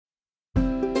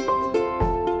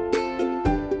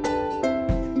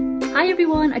Hi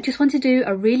everyone, I just want to do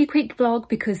a really quick vlog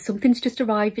because something's just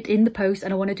arrived in the post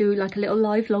and I want to do like a little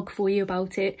live vlog for you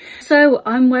about it. So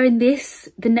I'm wearing this.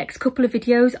 The next couple of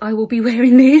videos I will be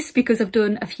wearing this because I've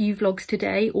done a few vlogs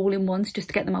today all in once just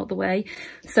to get them out the way.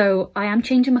 So I am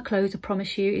changing my clothes, I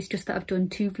promise you. It's just that I've done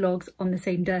 2 vlogs on the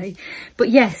same day. But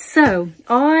yes, so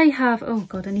I have, oh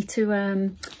god, I need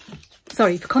to,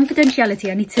 sorry, for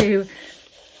confidentiality, I need to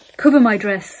cover my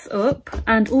dress up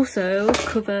and also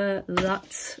cover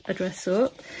that dress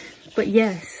up. But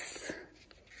yes,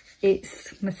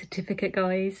 it's my certificate,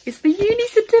 guys. It's my uni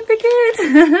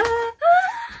certificate.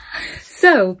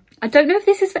 So I don't know if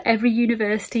this is for every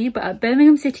university, but at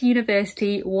Birmingham City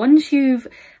University, once you've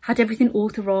had everything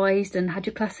authorised and had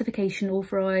your classification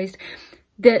authorised,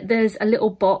 there's a little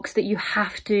box that you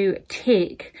have to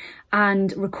tick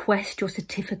and request your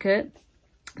certificate.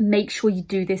 Make sure you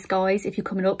do this, guys, if you're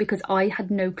coming up, because I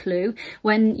had no clue.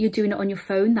 When you're doing it on your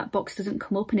phone, that box doesn't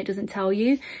come up and it doesn't tell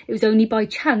you. It was only by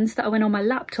chance that I went on my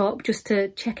laptop just to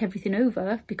check everything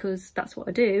over, because that's what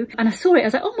I do, and I saw it. I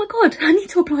was like, oh my god, I need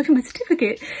to apply for my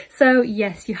certificate. So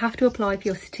yes, you have to apply for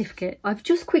your certificate. I've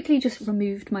just quickly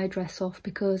removed my address off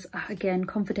because, again,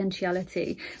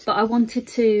 confidentiality, but I wanted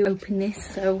to open this,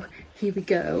 so here we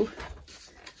go.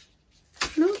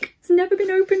 Look, it's never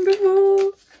been opened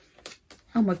before.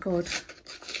 Oh my god,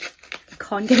 I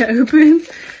can't get it open.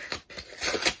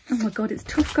 Oh my god, it's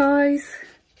tough, guys.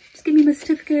 Just give me my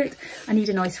certificate. I need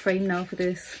a nice frame now for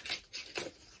this.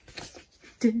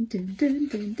 Dun, dun, dun,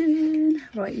 dun, dun.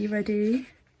 Right, you ready?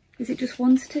 Is it just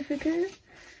one certificate?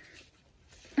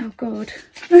 Oh god.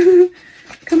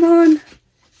 Come on.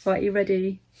 Right, you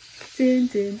ready? Dun,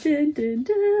 dun, dun, dun,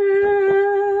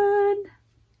 dun.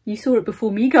 You saw it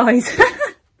before me, guys.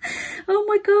 Oh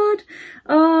my god,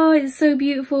 oh, it's so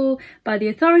beautiful. By the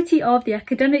authority of the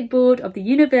Academic Board of the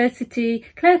University,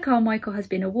 Claire Carmichael has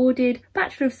been awarded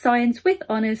Bachelor of Science with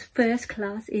Honours First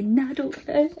Class in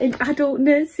Adult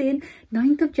Nursing,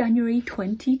 9th of January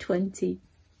 2020.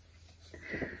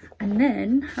 And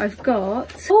then I've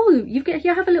got, oh, you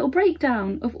have a little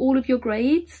breakdown of all of your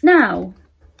grades. Now,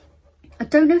 I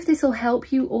don't know if this will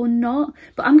help you or not,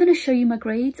 but I'm going to show you my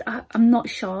grades. I'm not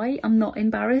shy. I'm not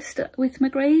embarrassed with my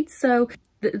grades. So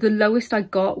the lowest I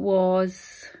got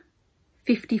was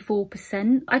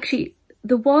 54%. Actually,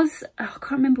 there was, I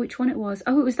can't remember which one it was.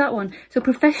 Oh, it was that one. So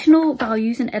professional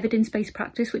values and evidence-based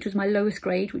practice, which was my lowest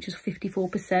grade, which was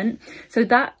 54%. So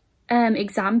that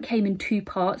exam came in 2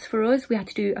 parts for us. We had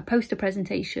to do a poster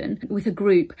presentation with a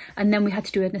group, and then we had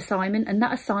to do an assignment. And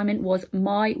that assignment was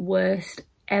my worst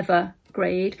ever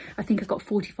grade. I think I got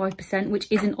 45%, which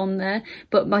isn't on there,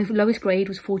 but my lowest grade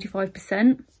was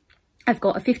 45%. I've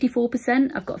got a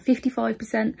 54%, I've got a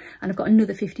 55%, and I've got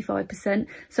another 55%.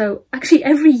 So actually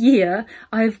every year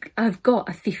I've got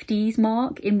a 50s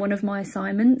mark in one of my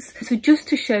assignments. So just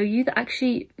to show you that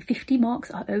actually 50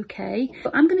 marks are okay.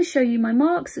 But I'm going to show you my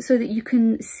marks so that you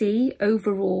can see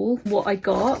overall what I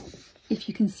got, if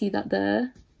you can see that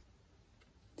there.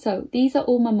 So these are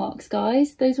all my marks,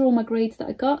 guys. Those are all my grades that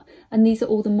I got, and these are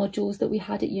all the modules that we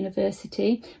had at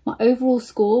university. My overall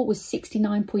score was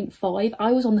 69.5.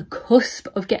 I was on the cusp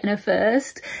of getting a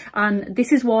first, and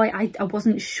this is why I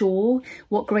wasn't sure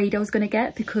what grade I was going to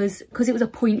get, because it was a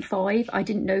 0.5. I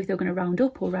didn't know if they were going to round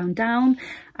up or round down,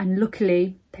 and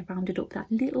luckily they rounded up that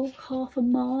little half a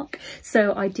mark.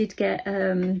 So I did get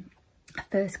a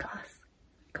first class.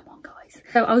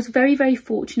 So I was very, very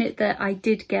fortunate that I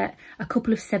did get a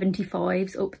couple of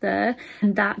 75s up there,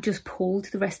 and that just pulled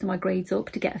the rest of my grades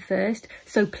up to get a first.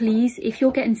 So please, if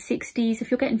you're getting 60s,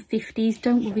 if you're getting 50s,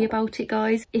 don't worry about it,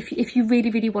 guys. If you really,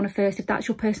 really want a first, if that's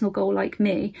your personal goal like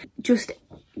me, just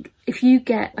if you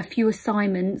get a few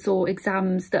assignments or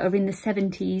exams that are in the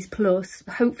 70s plus,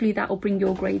 hopefully that will bring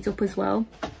your grades up as well.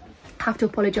 Have to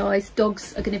apologise,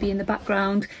 dogs are going to be in the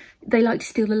background. They like to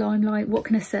steal the limelight, what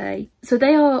can I say? So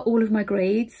they are all of my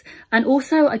grades. And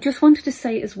also I just wanted to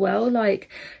say as well, like,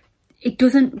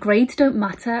 grades don't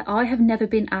matter. I have never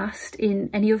been asked in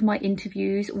any of my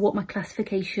interviews what my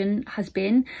classification has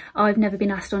been. I've never been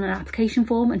asked on an application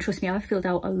form, and trust me, I've filled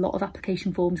out a lot of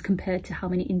application forms compared to how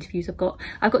many interviews I've got.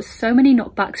 I've got so many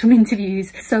knockbacks from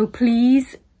interviews. So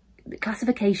please,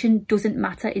 classification doesn't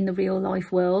matter in the real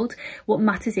life world. What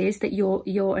matters is that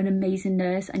you're an amazing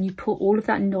nurse and you put all of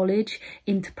that knowledge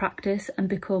into practice and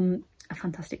become a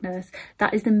fantastic nurse.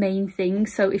 That is the main thing.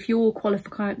 So if you're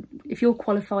qualifying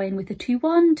with a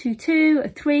 2-1, 2-2, a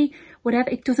 3, whatever,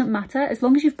 it doesn't matter. As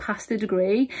long as you've passed the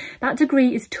degree. That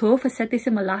degree is tough. I said this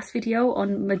in my last video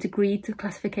on my degree to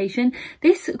classification.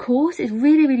 This course is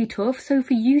really, really tough. So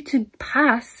for you to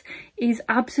pass is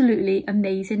absolutely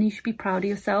amazing. You should be proud of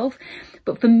yourself.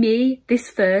 But for me, this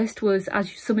first was,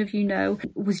 as some of you know,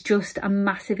 was just a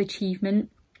massive achievement.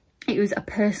 It was a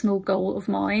personal goal of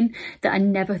mine that I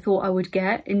never thought I would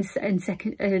get in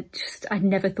second, I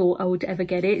never thought I would ever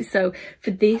get it. So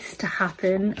for this to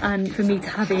happen and for me to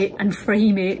have it and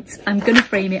frame it, I'm gonna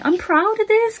frame it. I'm proud of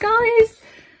this, guys.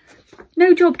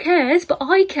 No job cares, but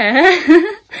I care.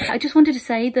 I just wanted to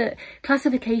say that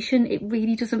classification, it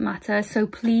really doesn't matter. So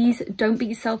please don't beat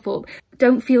yourself up.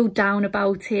 Don't feel down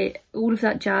about it, all of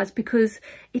that jazz, because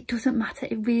it doesn't matter.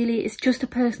 It really, it's just a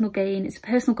personal gain. It's a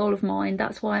personal goal of mine.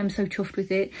 That's why I'm so chuffed with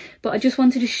it. But I just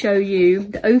wanted to show you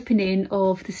the opening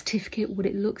of the certificate, what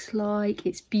it looks like.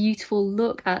 It's beautiful.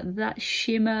 Look at that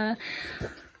shimmer.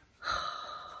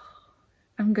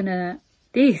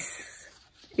 This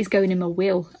is going in my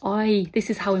will. This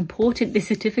is how important this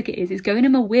certificate is. It's going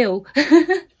in my will.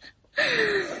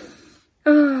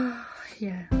 Oh,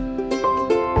 yeah.